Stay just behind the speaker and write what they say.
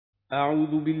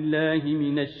أعوذ بالله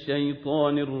من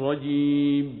الشيطان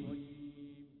الرجيم.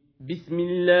 بسم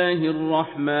الله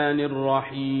الرحمن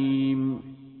الرحيم.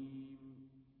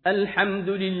 الحمد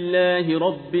لله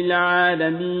رب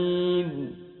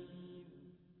العالمين،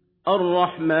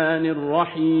 الرحمن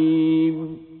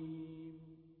الرحيم،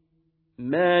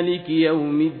 مالك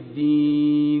يوم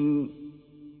الدين،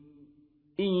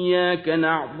 إياك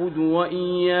نعبد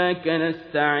وإياك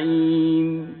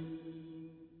نستعين،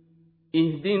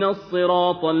 اهدنا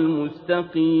الصراط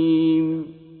المستقيم،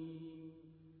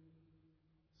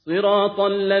 صراط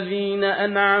الذين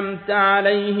أنعمت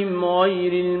عليهم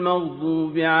غير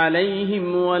المغضوب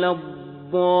عليهم ولا الضالين.